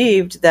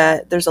believed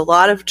that there's a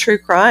lot of true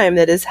crime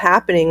that is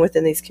happening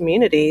within these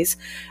communities.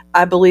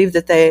 I believe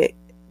that the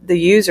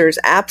users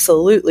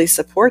absolutely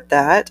support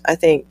that. I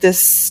think this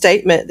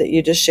statement that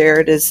you just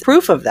shared is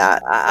proof of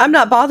that. I'm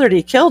not bothered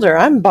he killed her.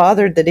 I'm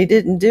bothered that he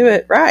didn't do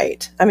it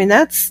right. I mean,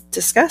 that's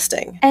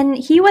disgusting. And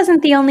he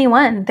wasn't the only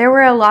one. There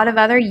were a lot of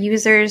other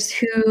users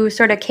who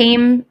sort of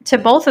came to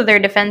both of their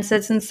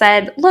defenses and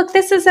said, look,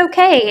 this is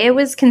okay. It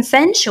was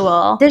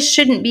consensual. This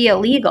shouldn't be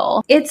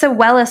illegal. It's a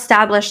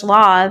well-established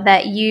law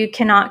that you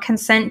cannot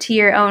consent to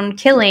your own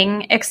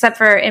killing, except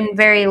for in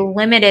very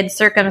limited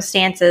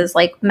circumstances,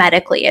 like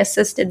medically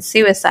assisted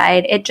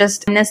suicide. It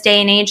just, in this day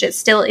and age, it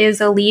still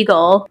is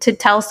illegal to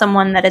tell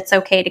someone that it's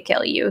okay to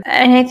kill you.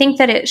 And I think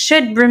that it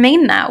should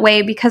remain that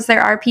way because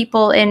there are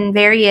people in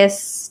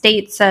various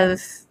states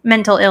of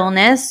mental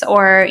illness,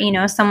 or,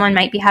 someone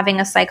might be having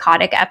a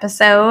psychotic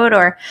episode,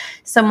 or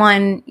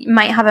someone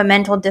might have a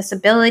mental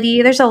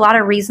disability. There's a lot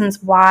of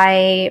reasons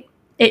why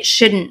it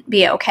shouldn't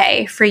be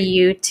okay for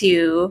you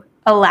to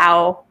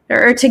allow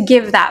or to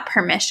give that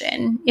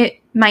permission. It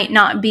might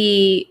not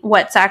be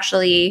what's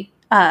actually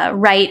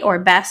right or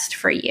best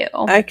for you.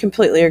 I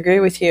completely agree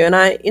with you. And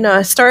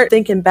I start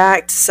thinking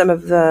back to some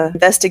of the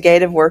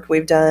investigative work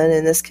we've done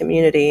in this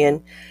community,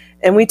 and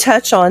we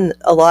touch on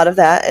a lot of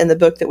that in the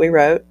book that we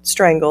wrote,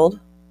 Strangled,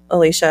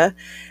 Alicia.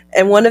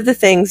 And one of the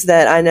things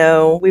that I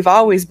know we've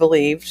always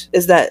believed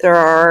is that there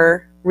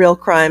are real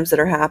crimes that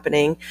are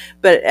happening.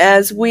 But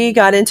as we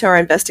got into our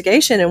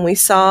investigation and we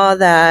saw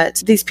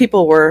that these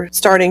people were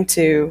starting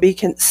to be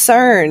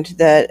concerned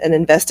that an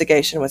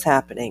investigation was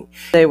happening,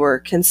 they were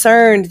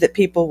concerned that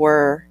people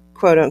were,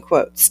 quote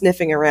unquote,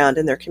 sniffing around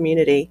in their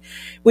community,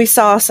 we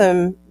saw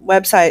some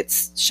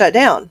websites shut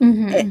down.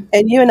 Mm-hmm.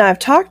 And you and I have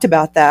talked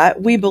about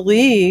that. We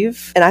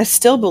believe, and I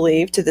still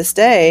believe to this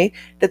day,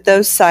 that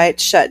those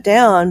sites shut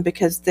down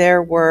because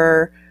there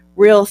were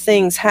real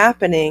things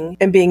happening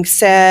and being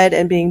said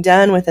and being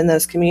done within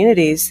those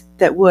communities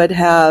that would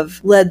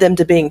have led them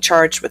to being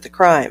charged with the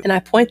crime. And I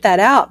point that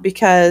out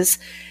because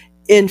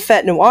in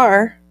Fête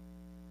Noire,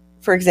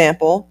 for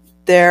example,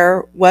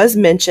 there was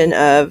mention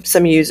of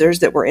some users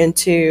that were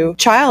into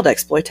child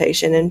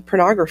exploitation and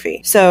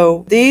pornography.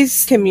 So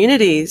these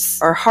communities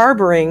are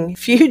harboring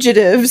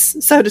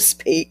fugitives, so to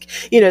speak.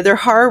 They're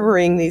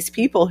harboring these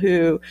people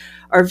who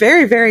are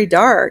very, very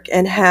dark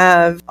and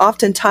have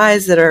often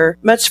ties that are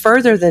much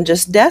further than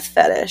just death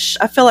fetish.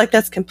 I feel like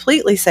that's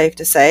completely safe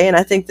to say. And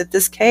I think that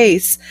this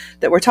case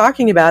that we're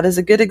talking about is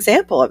a good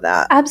example of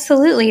that.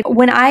 Absolutely.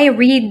 When I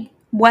read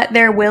what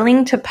they're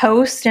willing to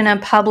post in a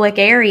public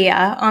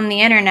area on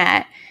the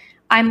internet,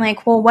 I'm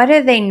like, well, what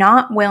are they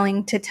not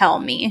willing to tell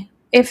me?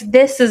 If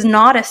this is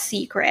not a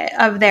secret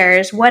of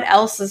theirs, what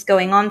else is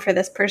going on for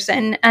this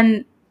person?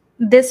 And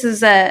this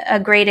is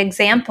a great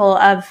example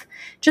of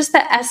just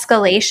the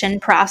escalation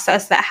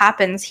process that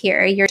happens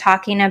here. You're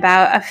talking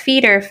about a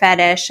feeder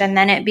fetish, and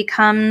then it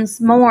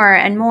becomes more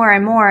and more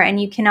and more, and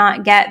you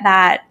cannot get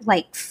that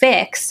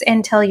fix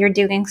until you're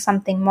doing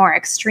something more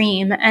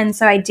extreme. And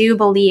so I do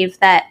believe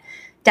that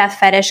death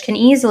fetish can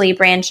easily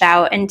branch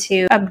out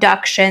into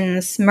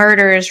abductions,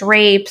 murders,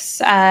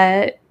 rapes,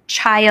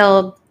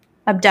 child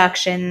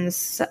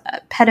abductions,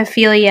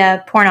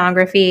 pedophilia,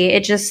 pornography.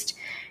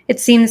 It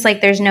seems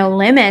like there's no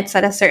limits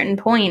at a certain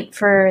point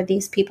for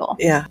these people.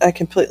 Yeah, I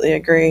completely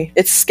agree.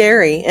 It's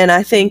scary. And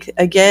I think,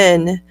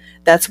 again,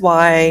 that's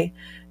why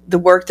the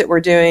work that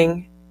we're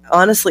doing,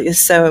 honestly, is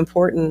so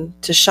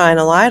important to shine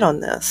a light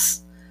on this.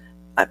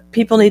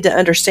 People need to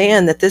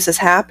understand that this is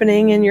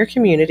happening in your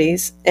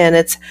communities, and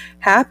it's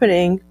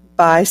happening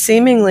by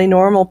seemingly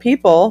normal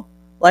people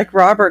like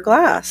Robert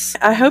Glass.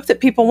 I hope that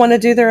people want to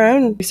do their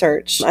own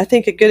research. I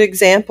think a good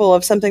example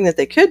of something that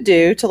they could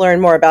do to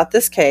learn more about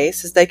this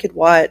case is they could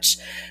watch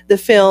the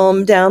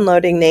film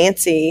Downloading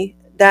Nancy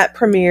that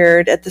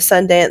premiered at the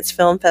Sundance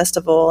Film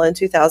Festival in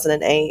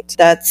 2008.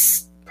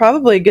 That's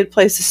probably a good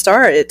place to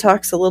start. It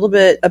talks a little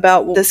bit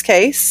about this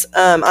case.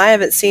 I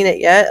haven't seen it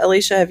yet.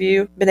 Alicia, have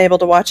you been able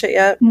to watch it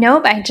yet?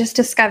 Nope. I just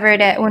discovered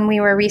it when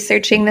we were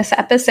researching this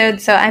episode,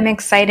 so I'm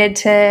excited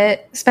to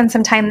spend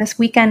some time this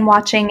weekend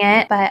watching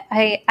it. But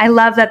I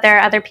love that there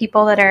are other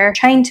people that are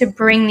trying to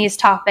bring these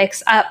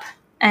topics up,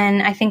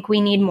 and I think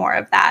we need more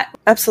of that.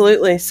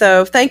 Absolutely.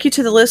 So thank you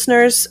to the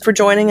listeners for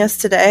joining us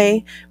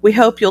today. We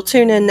hope you'll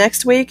tune in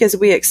next week as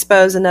we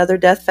expose another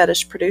death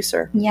fetish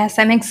producer. Yes,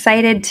 I'm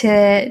excited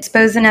to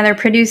expose another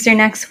producer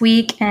next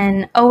week,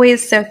 and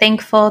always so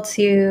thankful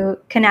to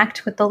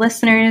connect with the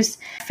listeners.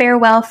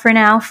 Farewell for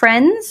now,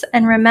 friends,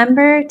 and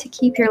remember to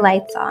keep your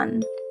lights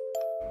on.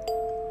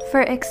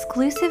 For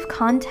exclusive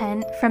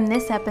content from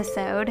this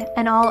episode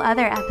and all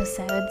other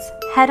episodes,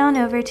 head on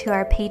over to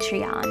our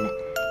Patreon.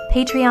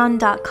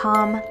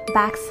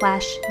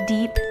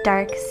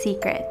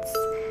 patreon.com/deepdarksecrets.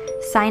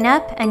 Sign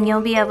up and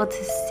you'll be able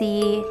to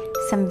see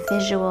some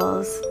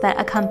visuals that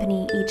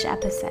accompany each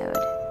episode.